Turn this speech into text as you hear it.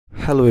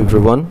Hello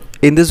everyone,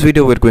 in this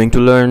video we're going to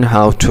learn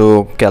how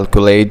to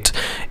calculate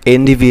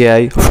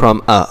NDVI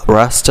from a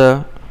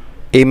raster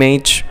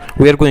image.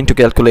 We are going to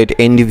calculate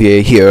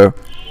NDVI here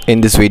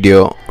in this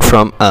video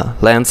from a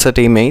Landsat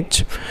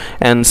image,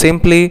 and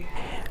simply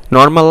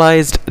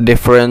Normalized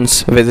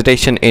Difference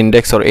Vegetation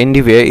Index, or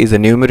NDVI, is a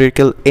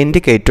numerical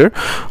indicator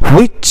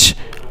which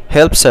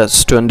helps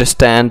us to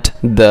understand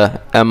the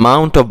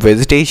amount of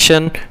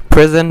vegetation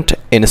present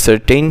in a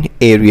certain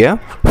area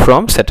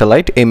from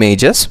satellite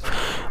images.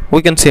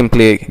 We can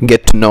simply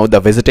get to know the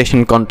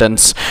vegetation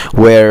contents,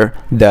 where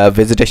the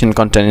vegetation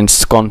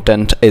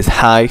content is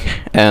high,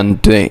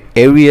 and the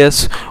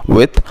areas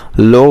with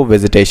low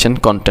vegetation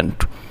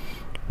content.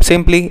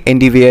 Simply,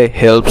 NDVI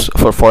helps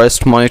for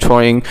forest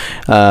monitoring,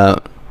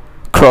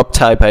 crop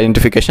type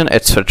identification,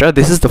 etc.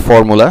 This is the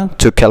formula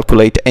to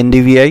calculate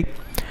NDVI.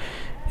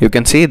 You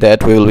can see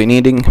that we will be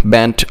needing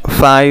band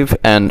 5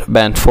 and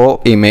band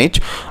 4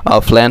 image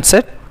of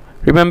Landsat.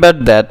 Remember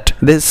that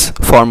this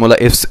formula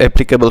is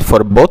applicable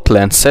for both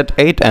Landsat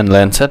 8 and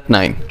Landsat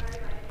 9.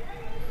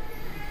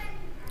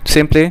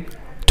 Simply,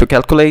 to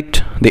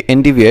calculate the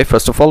NDVI,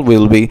 first of all we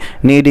will be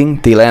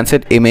needing the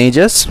Landsat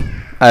images.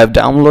 I have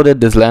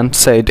downloaded these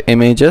Landsat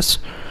images.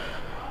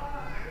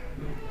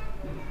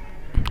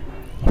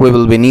 We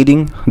will be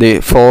needing the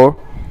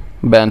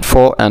band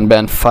 4 and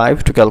band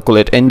 5 to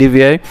calculate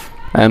NDVI.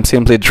 I am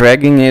simply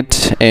dragging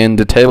it in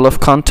the table of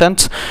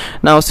contents.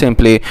 Now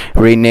simply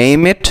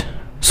rename it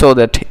so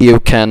that you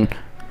can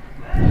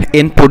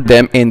input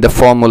them in the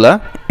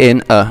formula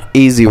in a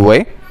easy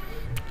way.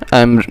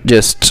 I'm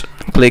just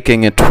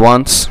clicking it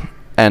once,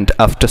 and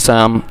after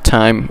some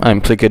time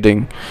I'm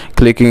clicking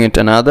it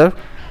another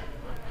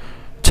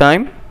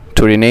time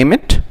to rename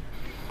it.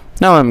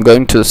 Now I'm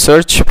going to the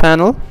search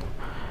panel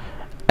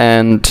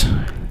and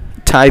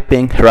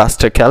typing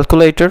raster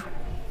calculator,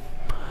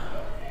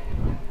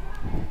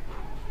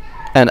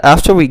 and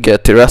after we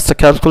get the raster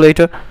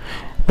calculator,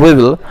 we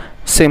will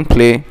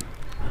simply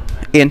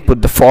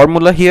input the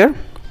formula here.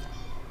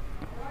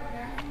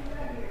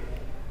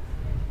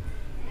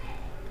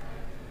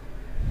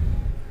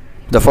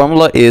 The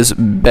formula is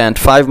band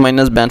 5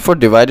 minus band 4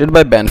 divided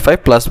by band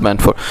 5 plus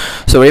band 4.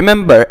 So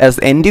remember, as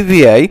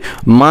NDVI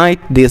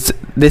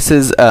this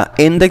is a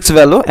index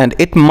value, and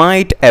it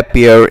might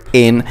appear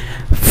in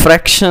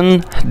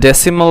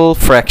decimal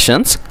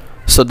fractions.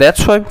 So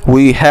that's why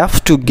we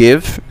have to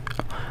give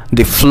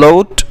the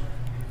float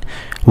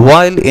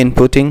while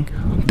inputting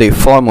the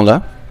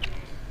formula.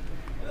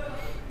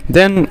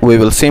 Then we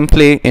will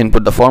simply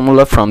input the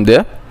formula from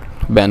there,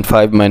 band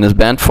 5 minus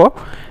band 4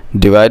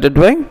 divided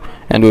by,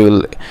 and we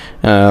will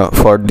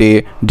for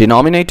the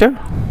denominator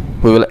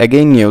we will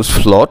again use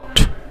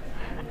float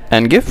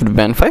and give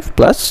band 5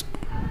 plus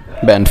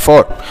band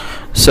 4.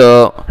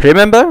 So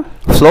remember,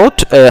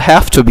 float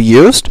have to be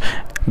used,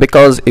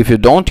 because if you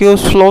don't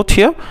use float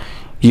here,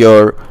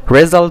 your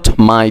result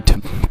might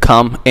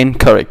come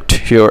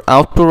incorrect. Your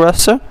output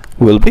raster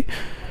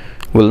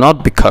will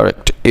not be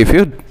correct if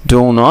you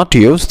do not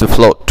use the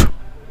float.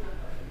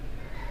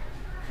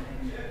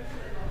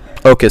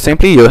 Okay,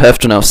 simply you have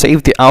to now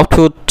save the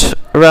output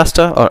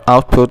raster or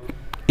output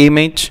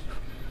image.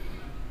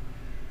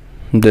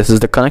 This is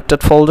the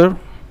connected folder,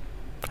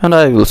 and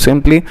I will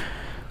simply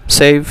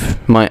save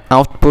my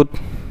output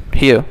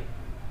here.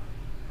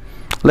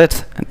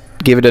 Let's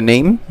give it a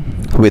name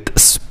with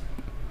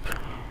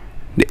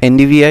the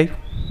NDVI.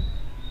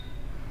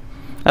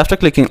 After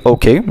clicking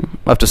OK,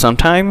 after some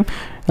time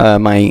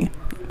my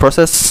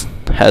process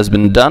has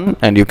been done,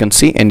 and you can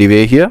see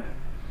NDVI here.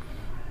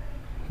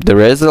 The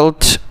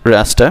result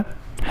raster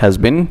has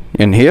been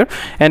in here,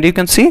 and you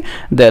can see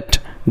that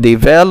the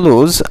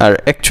values are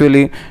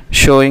actually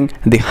showing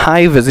the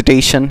high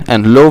vegetation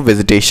and low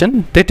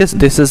vegetation. This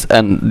is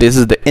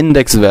the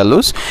index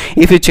values.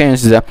 If you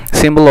change the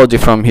symbology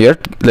from here,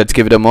 let's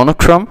give it a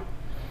monochrome.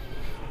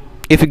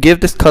 If you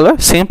give this color,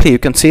 simply you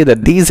can see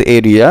that these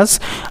areas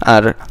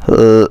are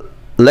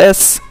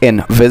less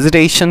in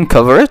vegetation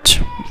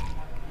coverage,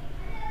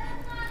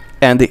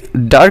 and the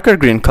darker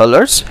green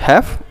colors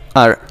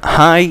are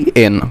high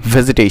in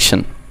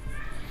vegetation.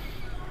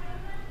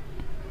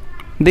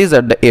 These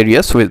are the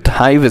areas with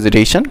high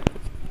vegetation,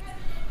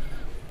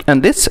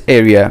 and this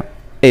area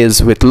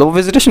is with low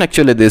vegetation.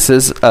 Actually, this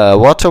is a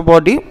water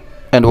body,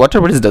 and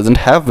water bodies doesn't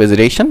have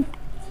vegetation.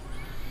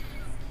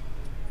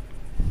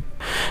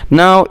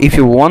 Now if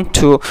you want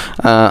to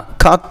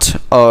cut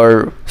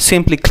or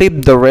simply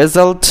clip the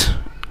result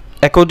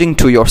according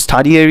to your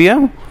study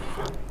area,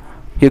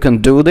 you can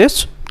do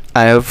this.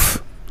 I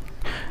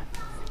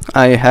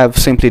have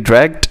simply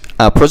dragged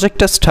a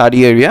projected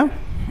study area,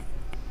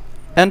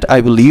 and I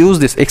will use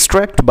this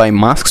extract by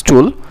mask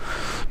tool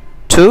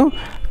to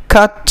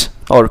cut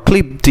or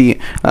clip the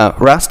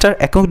raster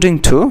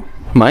according to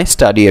my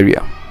study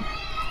area.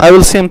 I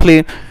will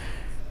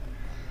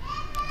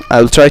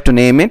try to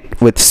name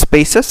it with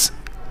spaces,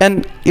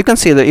 and you can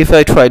see that if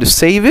I try to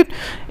save it,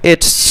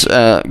 it's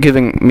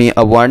giving me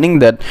a warning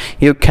that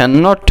you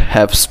cannot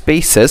have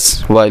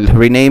spaces while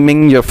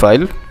renaming your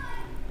file.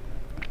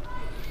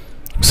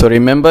 So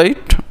remember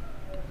it.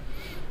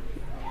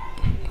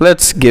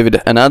 let's give it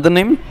another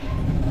name.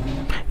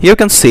 You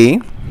can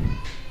see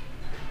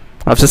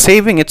after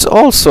saving, it's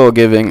also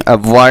giving a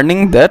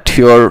warning that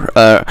your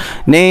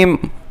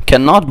name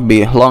cannot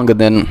be longer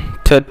than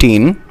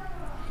 13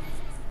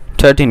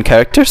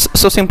 characters.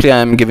 So simply I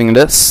am giving it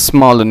a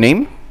smaller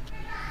name,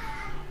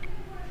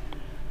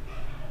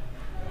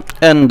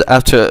 and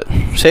after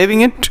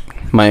saving it,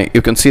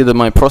 you can see that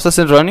my process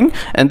is running,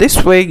 and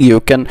this way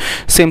you can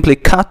simply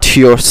cut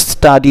your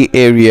study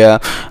area,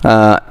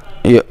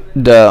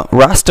 the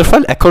raster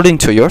file according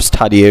to your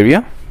study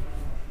area.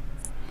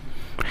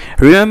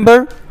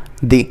 Remember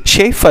the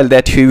shapefile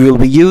that you will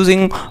be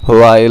using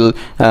while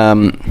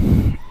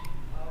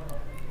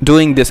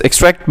doing this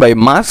extract by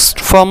masked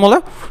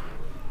formula.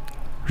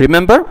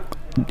 Remember,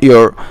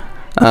 your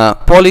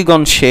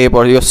polygon shape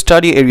or your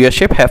study area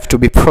shape have to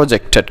be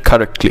projected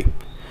correctly.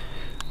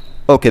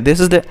 Okay, this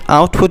is the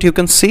output. You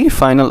can see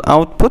final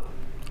output,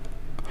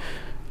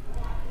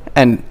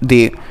 and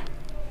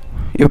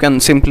you can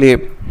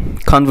simply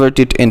convert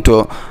it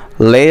into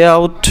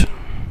layout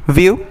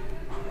view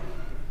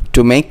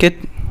to make a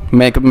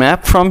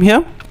map from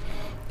here.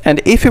 And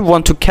if you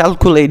want to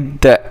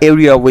calculate the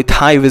area with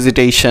high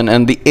visitation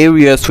and the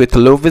areas with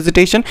low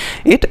visitation,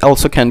 it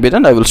also can be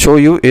done. I will show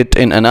you it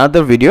in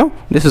another video.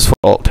 This is for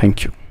all.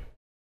 Thank you.